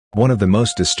One of the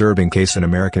most disturbing cases in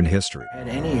American history. Had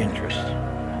any interest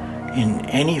in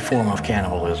any form of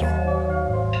cannibalism.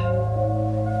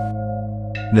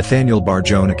 Nathaniel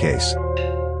Bar-Jonah case.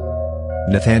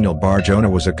 Nathaniel Bar-Jonah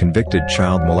was a convicted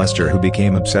child molester who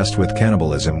became obsessed with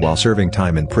cannibalism while serving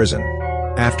time in prison.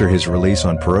 After his release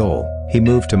on parole, he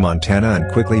moved to Montana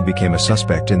and quickly became a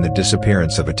suspect in the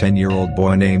disappearance of a 10-year-old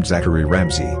boy named Zachary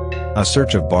Ramsey. A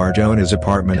search of Bar-Jonah's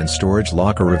apartment and storage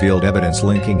locker revealed evidence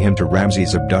linking him to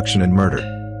Ramsey's abduction and murder.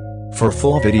 For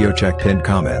full video, check pinned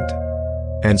comment.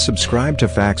 And subscribe to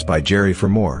Facts by Jerry for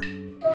more.